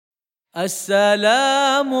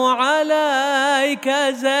السلام عليك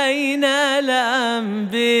زين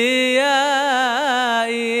الأنبياء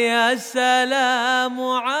السلام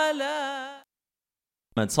عليك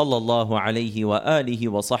Sallallahu alayhi wa alihi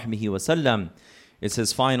wa sahbihi wa sallam is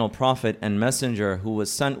his final prophet and messenger who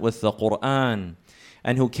was sent with the Quran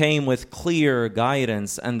and who came with clear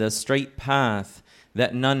guidance and the straight path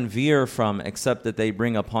that none veer from except that they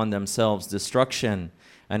bring upon themselves destruction.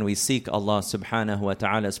 And we seek Allah subhanahu wa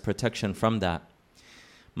ta'ala's protection from that.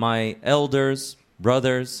 My elders,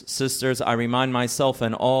 brothers, sisters, I remind myself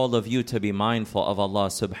and all of you to be mindful of Allah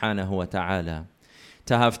subhanahu wa ta'ala.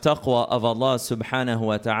 To have taqwa of Allah subhanahu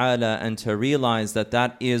wa ta'ala and to realize that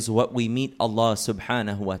that is what we meet Allah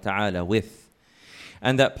subhanahu wa ta'ala with.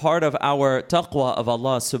 And that part of our taqwa of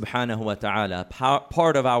Allah subhanahu wa ta'ala,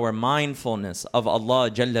 part of our mindfulness of Allah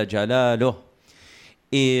jalla jalaluh,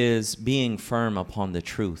 is being firm upon the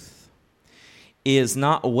truth, is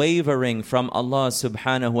not wavering from Allah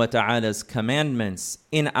subhanahu wa ta'ala's commandments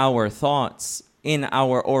in our thoughts, in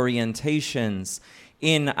our orientations,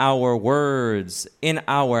 in our words, in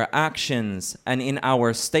our actions, and in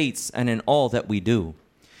our states, and in all that we do.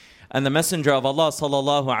 And the Messenger of Allah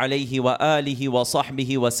sallallahu alayhi wa alihi wa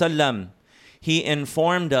sahbihi wa sallam, he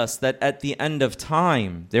informed us that at the end of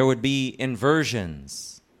time there would be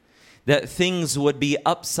inversions, that things would be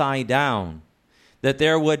upside down, that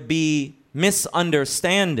there would be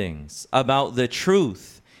misunderstandings about the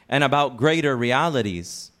truth and about greater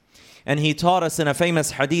realities. And he taught us in a famous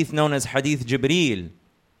hadith known as Hadith Jibreel,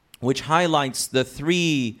 which highlights the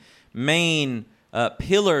three main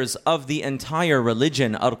pillars of the entire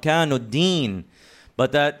religion, Arkanuddin.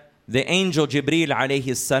 But that the angel Jibreel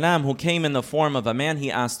alayhi salam, who came in the form of a man, he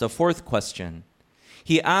asked a fourth question.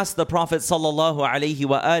 He asked the Prophet sallallahu alaihi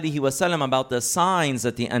wasallam about the signs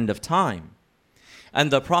at the end of time. And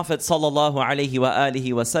the Prophet sallallahu alaihi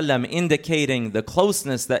wasallam, indicating the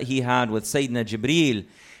closeness that he had with Sayyidina Jibreel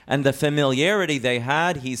and the familiarity they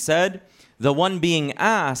had, he said, the one being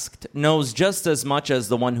asked knows just as much as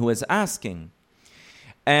the one who is asking.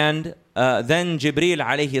 And then Jibreel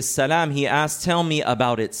alayhi salam, he asked, tell me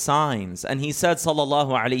about its signs. And he said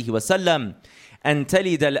sallallahu alaihi wasallam, أن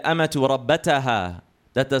تلد الأمة ربتها,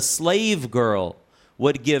 that the slave girl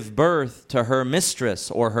would give birth to her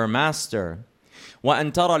mistress or her master.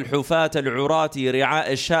 وأن ترى الحفاة العراة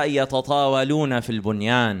رعاء الشاء يتطاولون في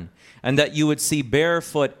البنيان, and that you would see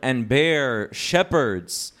barefoot and bare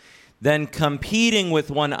shepherds then competing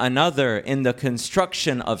with one another in the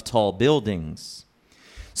construction of tall buildings.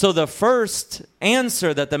 So the first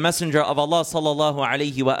answer that the Messenger of Allah sallallahu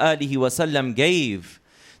alaihi wa alihi wasallam gave,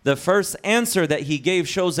 the first answer that he gave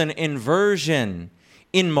shows an inversion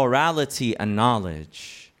in morality and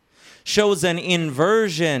knowledge, shows an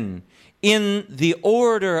inversion in the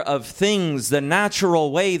order of things, the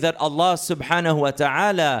natural way that Allah subhanahu wa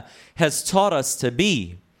ta'ala has taught us to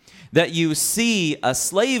be. That you see a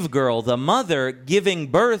slave girl, the mother, giving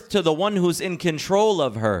birth to the one who's in control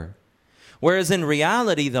of her. Whereas in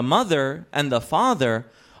reality, the mother and the father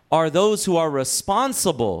are those who are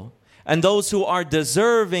responsible and those who are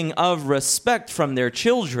deserving of respect from their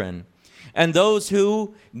children, and those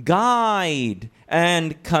who guide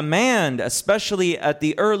and command, especially at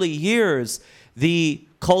the early years, the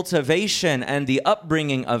cultivation and the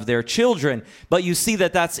upbringing of their children. But you see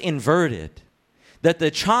that that's inverted, that the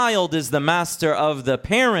child is the master of the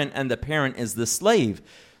parent and the parent is the slave.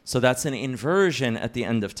 So that's an inversion at the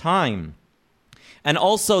end of time. And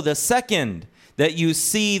also the second, that you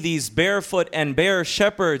see these barefoot and bare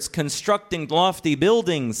shepherds constructing lofty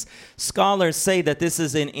buildings. Scholars say that this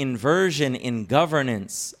is an inversion in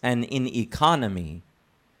governance and in economy.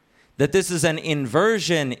 That this is an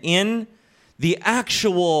inversion in the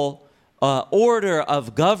actual order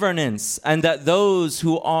of governance, and that those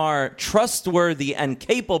who are trustworthy and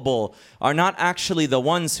capable are not actually the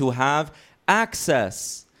ones who have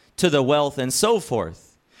access to the wealth and so forth.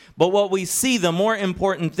 But what we see, the more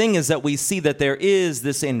important thing is that we see that there is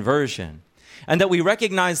this inversion, and that we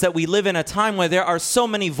recognize that we live in a time where there are so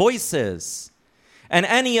many voices, and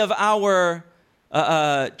any of our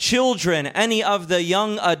children, any of the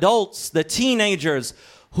young adults, the teenagers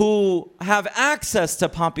who have access to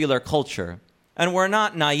popular culture, and we're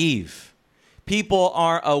not naive. People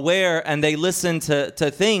are aware and they listen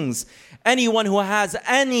to things. Anyone who has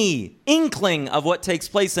any inkling of what takes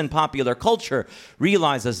place in popular culture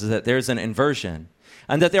realizes that there's an inversion,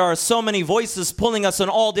 and that there are so many voices pulling us in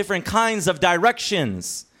all different kinds of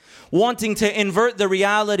directions, wanting to invert the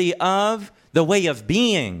reality of the way of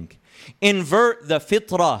being, invert the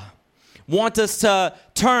fitrah, want us to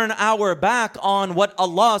turn our back on what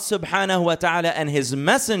Allah subhanahu wa ta'ala and His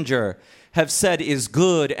Messenger have said is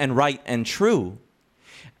good and right and true.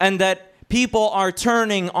 And that people are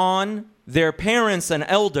turning on their parents and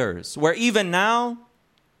elders, where even now,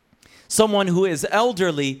 someone who is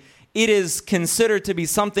elderly, it is considered to be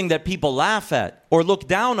something that people laugh at or look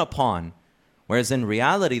down upon. Whereas in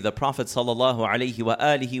reality, the Prophet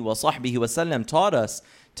ﷺ taught us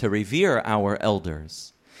to revere our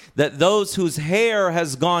elders. That those whose hair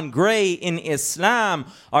has gone gray in Islam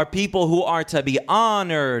are people who are to be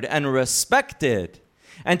honored and respected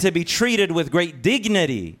and to be treated with great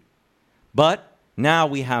dignity. But now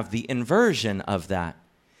we have the inversion of that.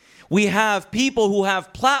 We have people who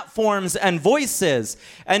have platforms and voices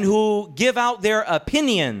and who give out their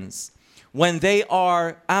opinions when they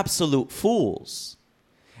are absolute fools.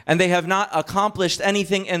 And they have not accomplished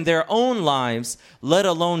anything in their own lives, let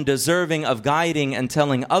alone deserving of guiding and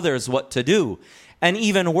telling others what to do. And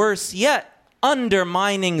even worse yet,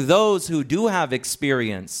 undermining those who do have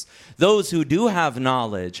experience, those who do have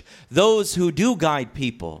knowledge, those who do guide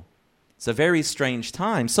people. It's a very strange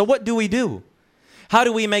time. So what do we do? How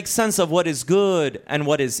do we make sense of what is good and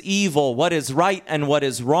what is evil, what is right and what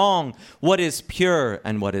is wrong, what is pure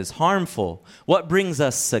and what is harmful, what brings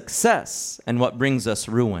us success and what brings us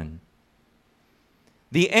ruin?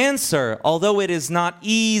 The answer, although it is not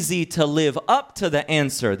easy to live up to the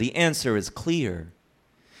answer is clear.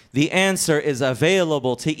 The answer is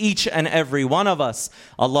available to each and every one of us.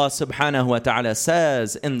 Allah subhanahu wa ta'ala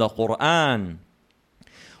says in the Quran,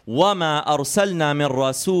 وَمَا أَرْسَلْنَا مِنْ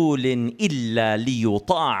رَسُولٍ إِلَّا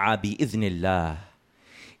لِيُطَاعَ بِإِذْنِ اللَّهِ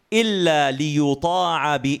إِلَّا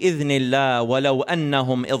لِيُطَاعَ بِإِذْنِ اللَّهِ وَلَوْ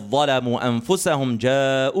أَنَّهُمْ إِذْ ظَلَمُوا أَنفُسَهُمْ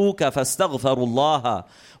جَاءُوكَ فَاسْتَغْفَرُوا اللَّهَ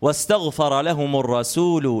وَاسْتَغْفَرَ لَهُمُ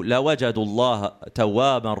الرَّسُولُ لَوَجَدُوا اللَّهَ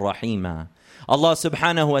تَوَّابًا رَحِيمًا. Allah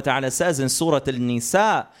subhanahu wa ta'ala says in Surah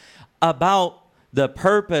Al-Nisa about the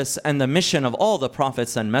purpose and the mission of all the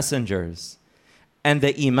prophets and messengers. And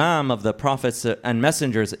the Imam of the prophets and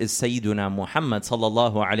messengers is Sayyiduna Muhammad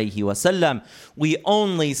sallallahu alayhi wasallam. We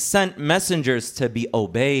only sent messengers to be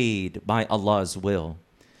obeyed by Allah's will.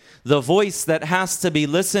 The voice that has to be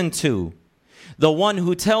listened to, the one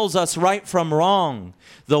who tells us right from wrong,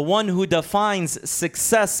 the one who defines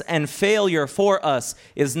success and failure for us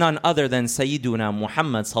is none other than Sayyiduna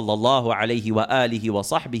Muhammad sallallahu alayhi wa alihi wa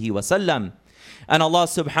sahbihi wasallam. And Allah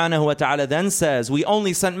subhanahu wa ta'ala then says, we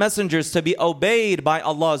only sent messengers to be obeyed by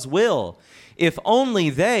Allah's will. If only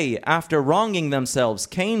they, after wronging themselves,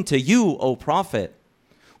 came to you, O Prophet,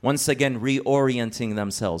 once again reorienting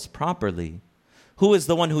themselves properly. Who is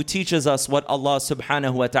the one who teaches us what Allah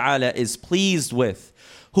subhanahu wa ta'ala is pleased with?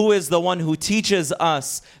 Who is the one who teaches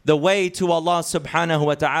us the way to Allah subhanahu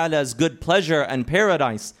wa ta'ala's good pleasure and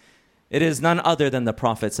paradise? It is none other than the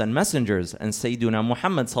prophets and messengers and Sayyiduna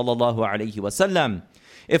Muhammad sallallahu alayhi wasallam.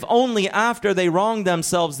 If only after they wronged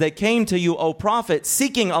themselves they came to you, O Prophet,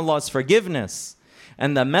 seeking Allah's forgiveness,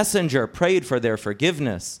 and the messenger prayed for their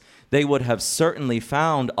forgiveness, they would have certainly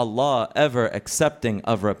found Allah ever accepting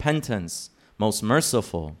of repentance, most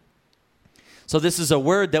merciful. So this is a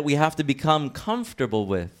word that we have to become comfortable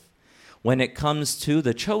with when it comes to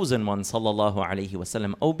the chosen one, sallallahu alayhi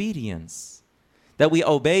wasallam, obedience. That we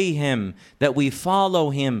obey him, that we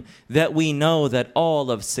follow him, that we know that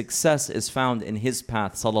all of success is found in his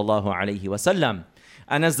path, sallallahu alayhi wasallam.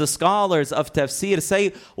 And as the scholars of tafsir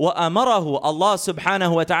say, وَأَمَرَهُ, Allah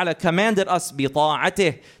subhanahu wa ta'ala commanded us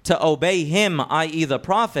بِطَاعَتِهِ, to obey him, i.e. the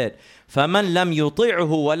Prophet. فَمَنْ لَمْ يُطِعْهُ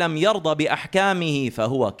وَلَمْ يَرْضَ بِأَحْكَامِهِ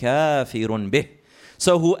فَهُوَ كَافِرٌ بِهِ.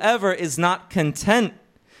 So whoever is not content,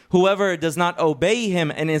 whoever does not obey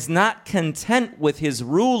him and is not content with his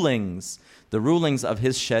rulings, the rulings of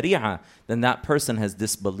his sharia, then that person has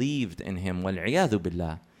disbelieved in him. وَالْعِيَاذُ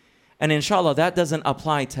بِاللَّهِ. And inshallah, that doesn't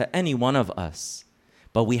apply to any one of us.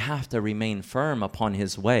 But we have to remain firm upon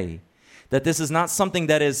his way. That this is not something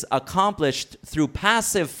that is accomplished through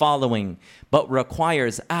passive following, but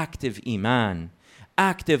requires active iman,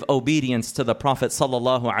 active obedience to the Prophet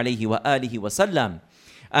sallallahu alaihi wa alihi wasallam.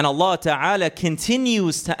 And Allah Ta'ala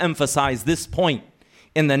continues to emphasize this point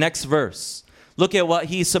in the next verse. Look at what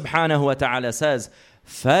he subhanahu wa ta'ala says.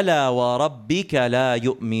 فَلَا وَرَبِّكَ لَا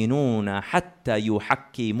يُؤْمِنُونَ حَتَّى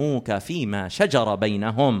يُحَكِّمُوكَ فِيمَا شَجَرَ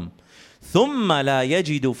بَيْنَهُمْ ثُمَّ لَا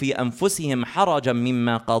يَجِدُ فِي أَنفُسِهِمْ حَرَجًا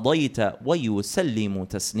مِمَّا قَضَيْتَ وَيُسَلِّمُ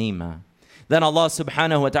تَسْلِيمًا. Then Allah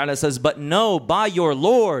subhanahu wa ta'ala says, but know by your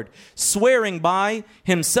Lord, swearing by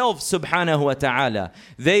himself subhanahu wa ta'ala,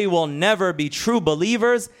 they will never be true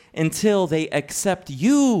believers until they accept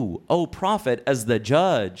you, O Prophet, as the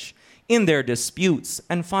judge in their disputes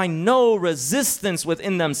and find no resistance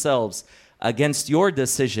within themselves against your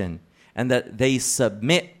decision, and that they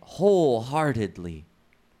submit wholeheartedly.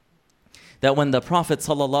 that when the Prophet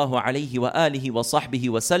sallallahu alaihi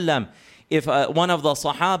wasallam, if one of the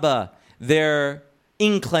Sahaba, their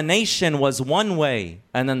inclination was one way,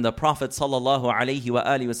 and then the Prophet sallallahu alaihi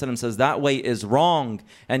wasallam says that way is wrong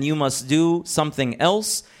and you must do something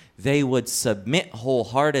else, they would submit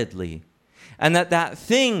wholeheartedly. And that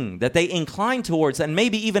thing that they inclined towards, and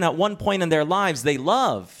maybe even at one point in their lives they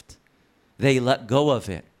loved, they let go of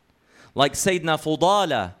it. Like Sayyidina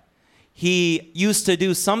Fudala, he used to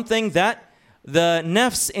do something that the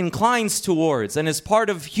nafs inclines towards and is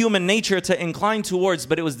part of human nature to incline towards,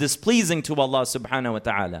 but it was displeasing to Allah subhanahu wa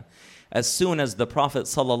ta'ala. As soon as the Prophet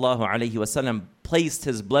sallallahu alaihi wasallam placed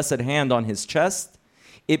his blessed hand on his chest,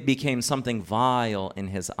 it became something vile in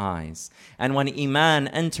his eyes. And when Iman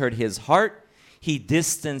entered his heart, he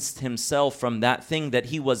distanced himself from that thing that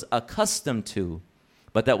he was accustomed to,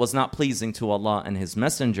 but that was not pleasing to Allah and His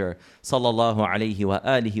Messenger sallallahu alaihi wa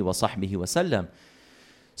alihi wa sahbihi wasallam.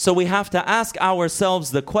 So we have to ask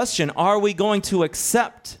ourselves the question, are we going to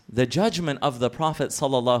accept the judgment of the Prophet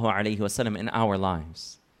sallallahu alaihi wasallam in our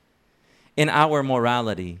lives, in our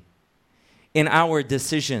morality, in our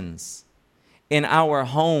decisions, in our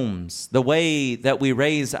homes, the way that we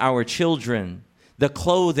raise our children, the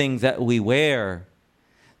clothing that we wear,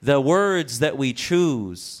 the words that we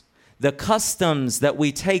choose, the customs that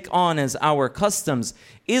we take on as our customs?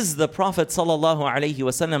 Is the Prophet sallallahu alaihi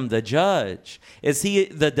wasallam the judge? Is he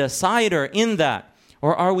the decider in that?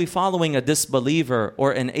 Or are we following a disbeliever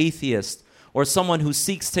or an atheist or someone who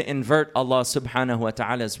seeks to invert Allah subhanahu wa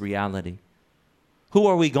ta'ala's reality? Who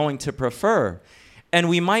are we going to prefer? And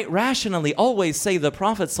we might rationally always say the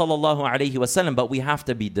Prophet sallallahu alaihi wasallam, but we have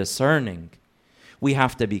to be discerning. We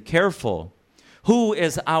have to be careful. Who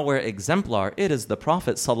is our exemplar? It is the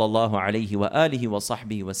Prophet sallallahu alaihi wa alihi wa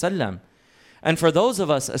sahbihi wasallam. And for those of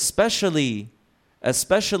us, especially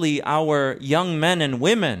our young men and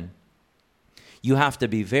women, you have to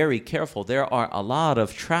be very careful. There are a lot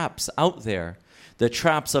of traps out there. The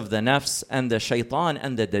traps of the nafs and the shaitan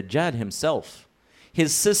and the dajjal himself.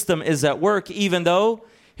 His system is at work, even though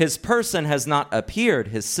his person has not appeared.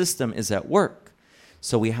 His system is at work.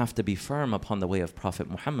 So we have to be firm upon the way of Prophet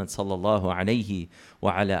Muhammad sallallahu alayhi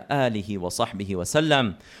wa ala alihi wa sahbihi wa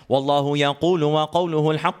sallam. Wallahu yaqulu wa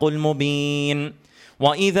qawluhu al-haqqul mubin.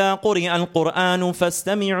 وَإِذَا قُرِئَ الْقُرْآنُ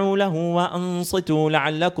فَاسْتَمِعُوا لَهُ وَأَنصِتُوا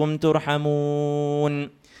لَعَلَّكُمْ تُرْحَمُونَ.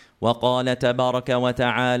 وقال تبارك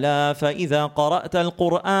وتعالى فإذا قرأت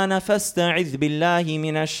القرآن فاستعذ بالله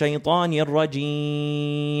من الشيطان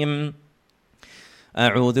الرجيم.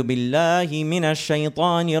 أعوذ بالله من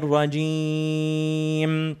الشيطان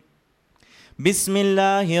الرجيم. بسم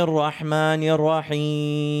الله الرحمن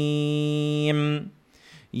الرحيم.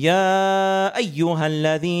 يا أيها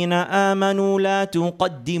الذين آمنوا لا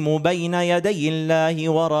تقدموا بين يدي الله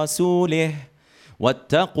ورسوله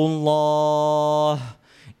واتقوا الله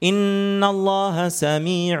إن الله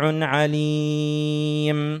سميع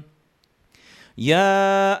عليم.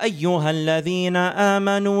 يا أيها الذين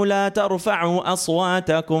آمنوا لا ترفعوا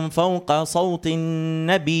أصواتكم فوق صوت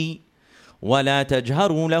النبي ولا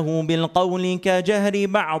تجهروا له بالقول كجهر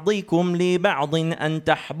بعضكم لبعض أن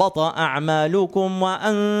تحبط أعمالكم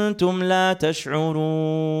وأنتم لا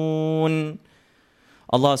تشعرون.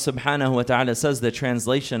 Allah subhanahu wa ta'ala says, the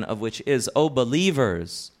translation of which is, O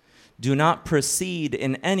believers, do not proceed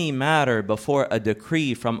in any matter before a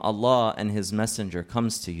decree from Allah and His Messenger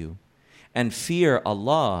comes to you. And fear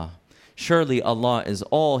Allah. Surely Allah is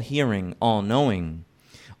all-hearing, all-knowing.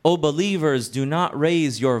 O believers, do not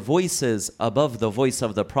raise your voices above the voice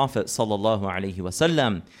of the Prophet sallallahu alaihi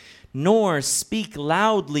wasallam, nor speak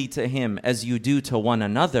loudly to him as you do to one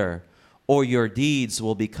another, or your deeds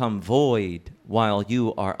will become void while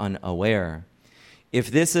you are unaware. If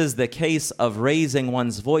this is the case of raising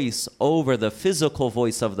one's voice over the physical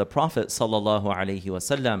voice of the Prophet sallallahu alaihi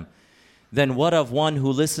wasallam, then what of one who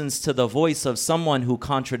listens to the voice of someone who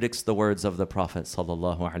contradicts the words of the Prophet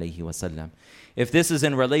sallallahu alaihi wasallam? If this is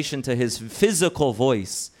in relation to his physical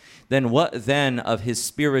voice, then what then of his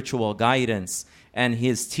spiritual guidance and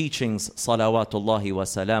his teachings, salawatullahi wa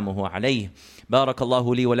salamuhu alayhi. بارك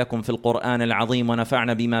الله لي ولكم في القرآن العظيم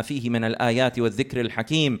ونفعنا بما فيه من الآيات والذكر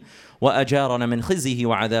الحكيم وأجارنا من خزيه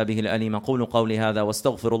وعذابه الأليم. أقول قولي هذا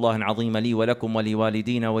واستغفر الله العظيم لي ولكم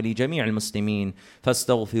ولوالدينا ولجميع المسلمين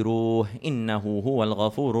فاستغفروه إنه هو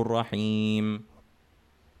الغفور الرحيم.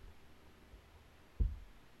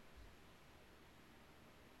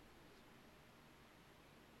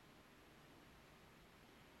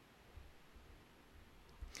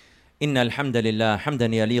 إن الحمد لله حمدا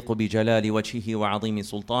يليق بجلال وجهه وعظيم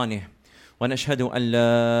سلطانه ونشهد أن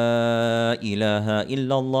لا إله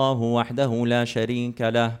إلا الله وحده لا شريك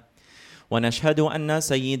له ونشهد أن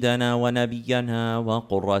سيدنا ونبينا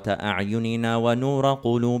وقرة أعيننا ونور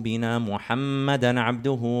قلوبنا محمدا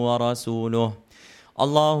عبده ورسوله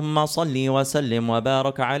اللهم صل وسلم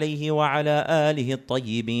وبارك عليه وعلى آله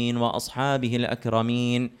الطيبين وأصحابه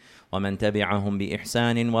الأكرمين ومن تبعهم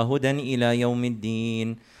بإحسان وهدى إلى يوم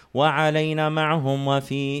الدين وعلينا معهم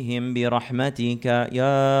وفيهم برحمتك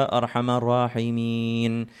يا أرحم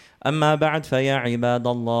الراحمين. أما بعد فيا عباد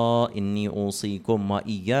الله إني أوصيكم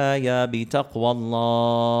وإياي بتقوى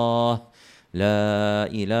الله لا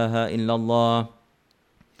إله إلا الله.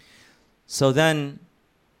 So then,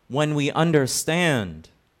 when we understand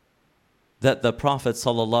that the Prophet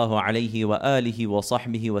sallallahu alaihi wa alihi wa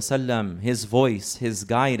sahbihi wa sallam, his voice, his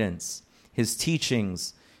guidance, his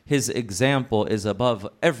teachings, his example is above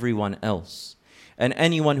everyone else, and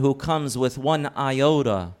anyone who comes with one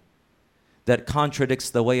iota that contradicts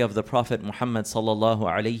the way of the Prophet Muhammad sallallahu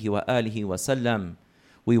alaihi wa alihi wa sallam,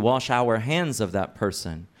 we wash our hands of that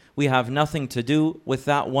person. We have nothing to do with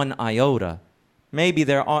that one iota. Maybe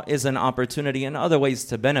there is an opportunity in other ways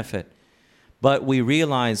to benefit, but we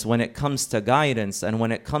realize when it comes to guidance and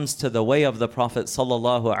when it comes to the way of the Prophet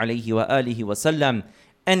sallallahu alaihi wa alihi wa sallam,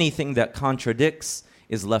 anything that contradicts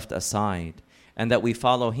is left aside, and that we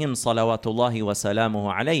follow him salawatullahi wa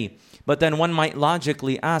salamuhu alayhi. But then one might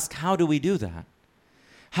logically ask, how do we do that?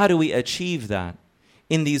 How do we achieve that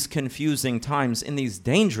in these confusing times, in these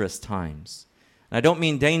dangerous times? And I don't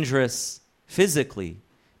mean dangerous physically,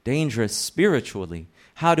 dangerous spiritually.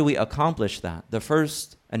 How do we accomplish that? The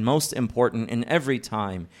first and most important in every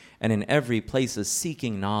time and in every place is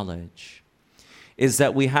seeking knowledge. Is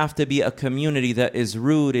that we have to be a community that is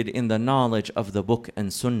rooted in the knowledge of the book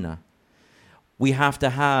and sunnah. We have to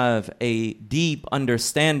have a deep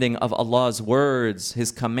understanding of Allah's words,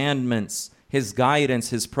 his commandments, his guidance,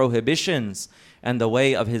 his prohibitions, and the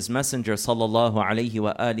way of his messenger sallallahu alaihi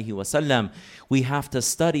wa alihi wa sallam. We have to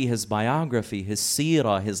study his biography, his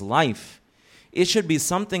seerah, his life. It should be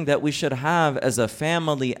something that we should have as a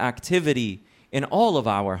family activity in all of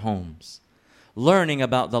our homes. Learning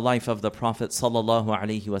about the life of the Prophet sallallahu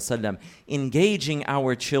alaihi wasallam, engaging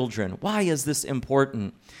our children. Why is this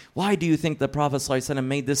important? Why do you think the Prophet sallallahu alaihi wasallam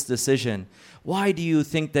made this decision? Why do you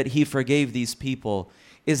think that he forgave these people?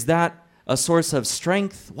 Is that a source of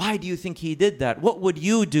strength? Why do you think he did that? What would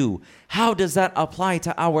you do? How does that apply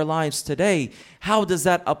to our lives today? How does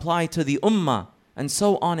that apply to the ummah? And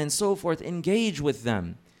so on and so forth. Engage with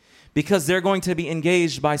them, because they're going to be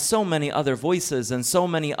engaged by so many other voices and so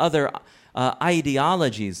many other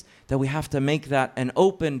ideologies, that we have to make that an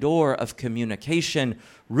open door of communication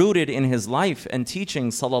rooted in his life and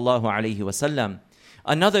teaching sallallahu alaihi wasallam.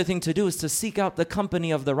 Another thing to do is to seek out the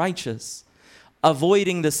company of the righteous,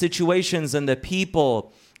 avoiding the situations and the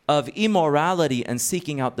people of immorality and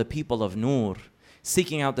seeking out the people of nur,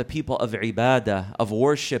 seeking out the people of ibadah, of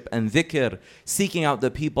worship and dhikr, seeking out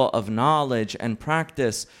the people of knowledge and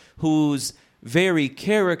practice, whose very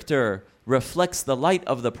character reflects the light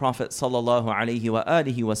of the Prophet sallallahu alaihi wa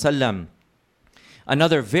alihi wasallam.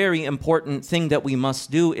 Another very important thing that we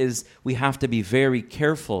must do is we have to be very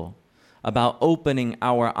careful about opening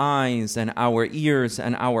our eyes and our ears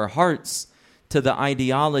and our hearts to the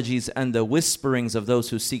ideologies and the whisperings of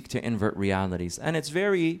those who seek to invert realities. And it's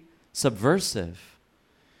very subversive.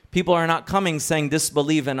 People are not coming saying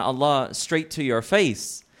disbelieve in Allah straight to your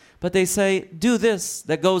face, but they say, do this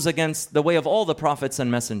that goes against the way of all the prophets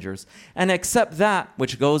and messengers, and accept that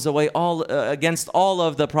which goes away against all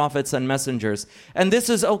of the prophets and messengers. And this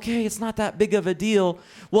is okay, it's not that big of a deal.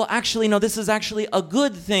 Well, actually, no, this is actually a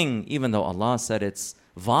good thing, even though Allah said it's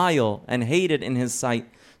vile and hated in his sight,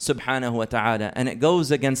 subhanahu wa ta'ala, and it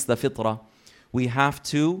goes against the fitrah. We have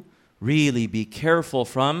to really be careful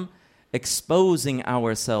from exposing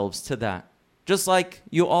ourselves to that. Just like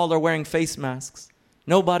you all are wearing face masks.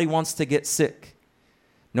 Nobody wants to get sick.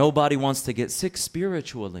 Nobody wants to get sick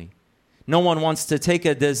spiritually. No one wants to take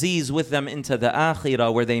a disease with them into the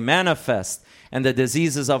akhirah where they manifest. And the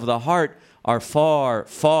diseases of the heart are far,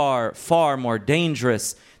 far, far more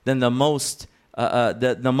dangerous than the most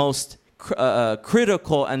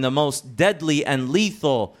critical and the most deadly and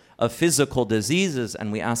lethal of physical diseases.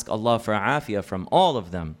 And we ask Allah for afiyah from all of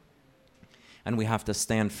them. And we have to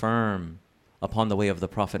stand firm upon the way of the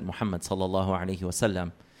Prophet Muhammad sallallahu alaihi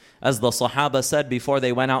wasallam. As the Sahaba said before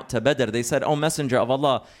they went out to Badr, they said, "O Messenger of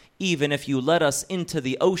Allah, even if you let us into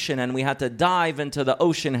the ocean and we had to dive into the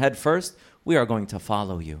ocean head first, we are going to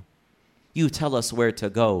follow you. You tell us where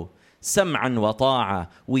to go. Sam'an wa ta'a,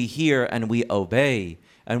 we hear and we obey,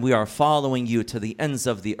 and we are following you to the ends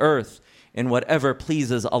of the earth in whatever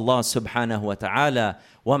pleases Allah subhanahu wa ta'ala.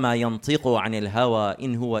 وَمَا يَنْطِقُ عَنِ الْهَوَىٰ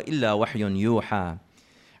إِنْ هُوَ إِلَّا وَحْيٌ يُوحَىٰ."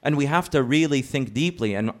 And we have to really think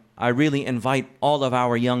deeply. And I really invite all of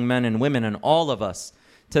our young men and women and all of us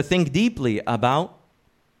to think deeply about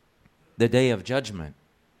the day of judgment.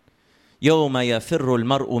 يَوْمَ يَفِرُّ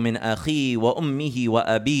الْمَرْءُ مِنْ أَخِيهِ وَأُمِّهِ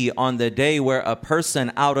وَأَبِيهِ. On the day where a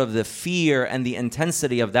person, out of the fear and the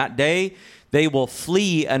intensity of that day, they will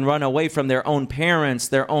flee and run away from their own parents,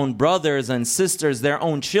 their own brothers and sisters, their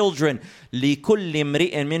own children. لِكُلِّ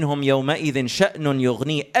امْرِئٍ مِّنْهُمْ يَوْمَئِذٍ شَأْنٌ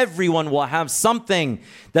يُغْنِيهِ. Everyone will have something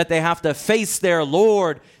that they have to face their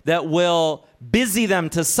Lord that will busy them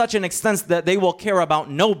to such an extent that they will care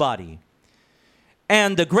about nobody.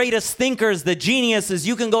 And the greatest thinkers, the geniuses,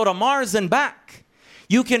 you can go to Mars and back.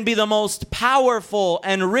 You can be the most powerful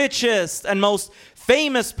and richest and most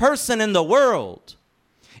famous person in the world.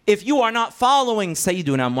 If you are not following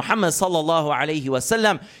Sayyiduna Muhammad sallallahu alayhi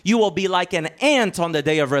wasallam, you will be like an ant on the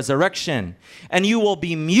day of resurrection. And you will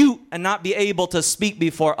be mute and not be able to speak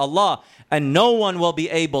before Allah. And no one will be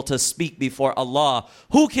able to speak before Allah.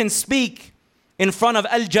 Who can speak in front of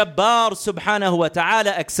Al-Jabbar subhanahu wa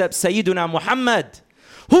ta'ala except Sayyiduna Muhammad?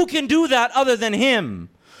 Who can do that other than him?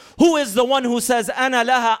 Who is the one who says, Ana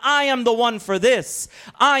laha, I am the one for this.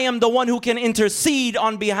 I am the one who can intercede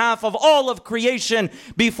on behalf of all of creation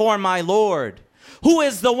before my Lord. Who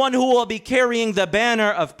is the one who will be carrying the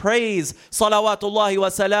banner of praise? Salawatullahi wa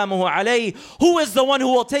salamuhu alayhi. Who is the one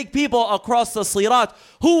who will take people across the sirat?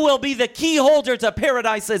 Who will be the key holder to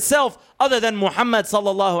paradise itself other than Muhammad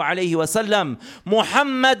sallallahu alayhi wa sallam?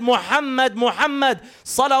 Muhammad, Muhammad, Muhammad.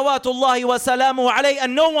 Salawatullahi wa salamuhu alayhi.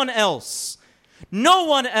 And no one else. No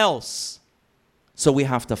one else. So we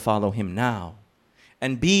have to follow him now.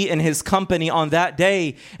 And be in his company on that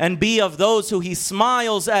day. And be of those who he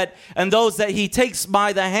smiles at. And those that he takes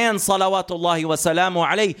by the hand. Salawatullahi wa salamu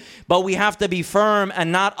alayhi. But we have to be firm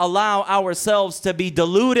and not allow ourselves to be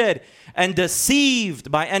deluded and deceived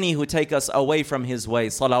by any who take us away from his way.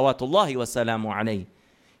 Salawatullahi wa salamu alayhi.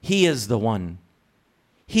 He is the one.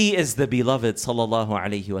 He is the beloved sallallahu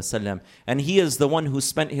alayhi wa sallam. And he is the one who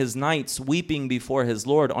spent his nights weeping before his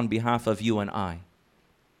Lord on behalf of you and I.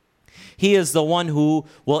 He is the one who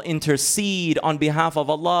will intercede on behalf of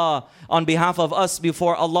Allah, on behalf of us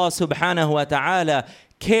before Allah subhanahu wa ta'ala,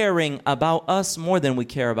 caring about us more than we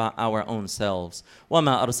care about our own selves.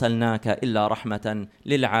 وَمَا أَرْسَلْنَاكَ إِلَّا رَحْمَةً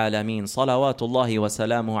لِلْعَالَمِينَ صَلَوَاتُ اللَّهِ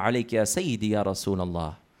وَسَلَامُهُ عَلَيْكَ يَا سَيِّدِي يَا رَسُولَ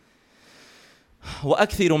اللَّهِ.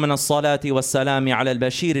 وأكثر من الصلاة والسلام على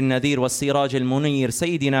البشير النذير والسراج المنير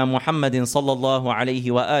سيدنا محمد صلى الله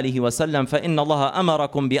عليه وآله وسلم فإن الله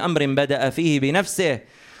أمركم بأمر بدأ فيه بنفسه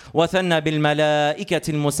وثنى بالملائكة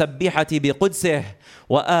المسبحة بقدسه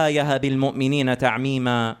وآيه بالمؤمنين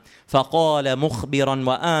تعميما فقال مخبرا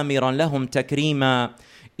وآمرا لهم تكريما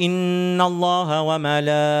إن الله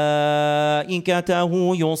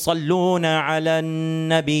وملائكته يصلون على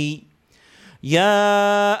النبي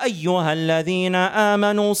يا أيها الذين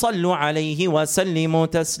آمنوا صلوا عليه وسلموا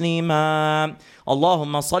تسليما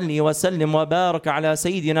اللهم صل وسلم وبارك على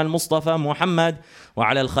سيدنا المصطفى محمد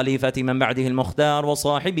وعلى الخليفة من بعده المختار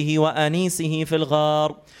وصاحبه وأنيسه في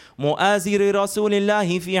الغار مؤازر رسول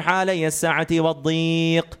الله في حالي السعة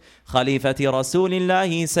والضيق خليفة رسول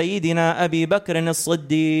الله سيدنا أبي بكر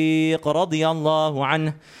الصديق رضي الله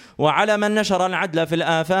عنه وعلى من نشر العدل في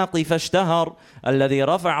الآفاق فاشتهر الذي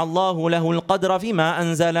رفع الله له القدر فيما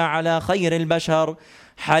أنزل على خير البشر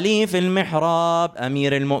حليف المحراب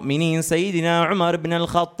أمير المؤمنين سيدنا عمر بن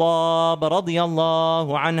الخطاب رضي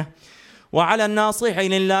الله عنه وعلى الناصح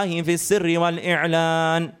لله في السر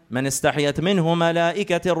والإعلان من استحيت منه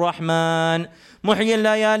ملائكة الرحمن محيي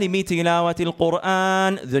الليالي بتلاوة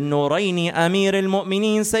القرآن ذو النورين أمير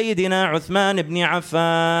المؤمنين سيدنا عثمان بن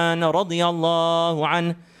عفان رضي الله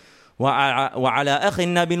عنه وعلى أخ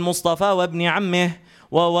النبي المصطفى وابن عمه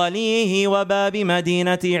ووليه وباب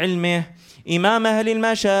مدينة علمه إمام أهل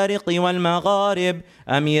المشارق والمغارب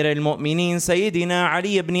أمير المؤمنين سيدنا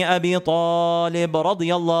علي بن أبي طالب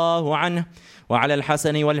رضي الله عنه وعلى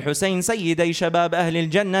الحسن والحسين سيدي شباب أهل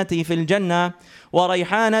الجنة في الجنة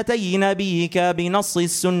وريحانتي نبيك بنص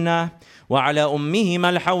السنة وعلى أمهما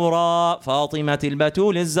الحوراء فاطمة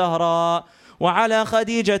البتول الزهراء وعلى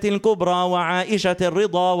خديجة الكبرى وعائشة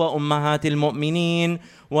الرضا وأمهات المؤمنين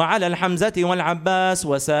وعلى الحمزة والعباس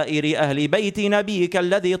وسائر أهل بيت نبيك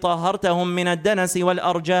الذي طهرتهم من الدنس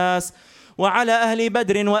والأرجاس وعلى أهل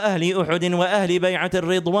بدر وأهل أحد وأهل بيعة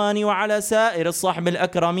الرضوان وعلى سائر الصحب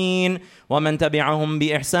الأكرمين ومن تبعهم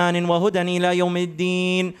بإحسان وهدى إلى يوم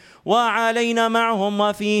الدين، وعلينا معهم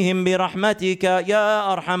وفيهم برحمتك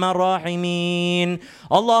يا أرحم الراحمين.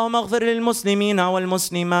 اللهم اغفر للمسلمين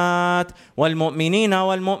والمسلمات والمؤمنين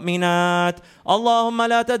والمؤمنات. اللهم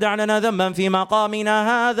لا تدع لنا ذنبا في مقامنا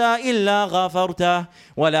هذا إلا غفرته،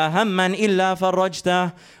 ولا هما إلا فرجته،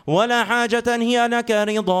 ولا حاجة هي لك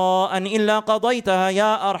رضاء إلا قضيتها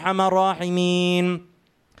يا أرحم الراحمين.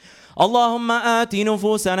 اللهم آت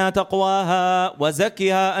نفوسنا تقواها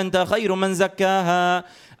وزكها أنت خير من زكاها،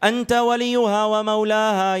 أنت وليها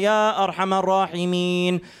ومولاها يا أرحم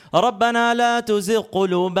الراحمين. ربنا لا تزغ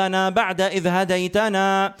قلوبنا بعد إذ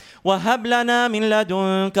هديتنا وهب لنا من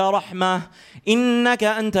لدنك رحمة إنك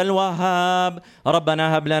أنت الوهاب.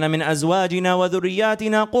 ربنا هب لنا من أزواجنا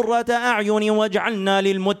وذرياتنا قرة أعين واجعلنا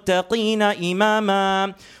للمتقين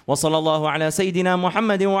إماما. وصلى الله على سيدنا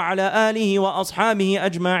محمد وعلى آله وأصحابه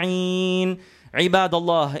أجمعين. عباد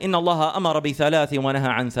الله، إن الله أمر بثلاث ونهى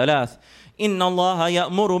عن ثلاث. إن الله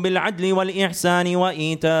يأمر بالعدل والإحسان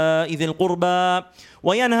وإيتاء ذي القربى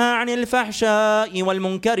وينهى عن الفحشاء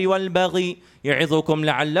والمنكر والبغي يعظكم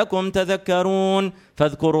لعلكم تذكرون.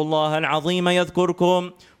 فاذكروا الله العظيم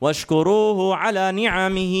يذكركم واشكروه على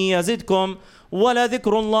نعمه يزدكم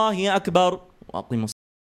ولذكر الله أكبر. وأقيموا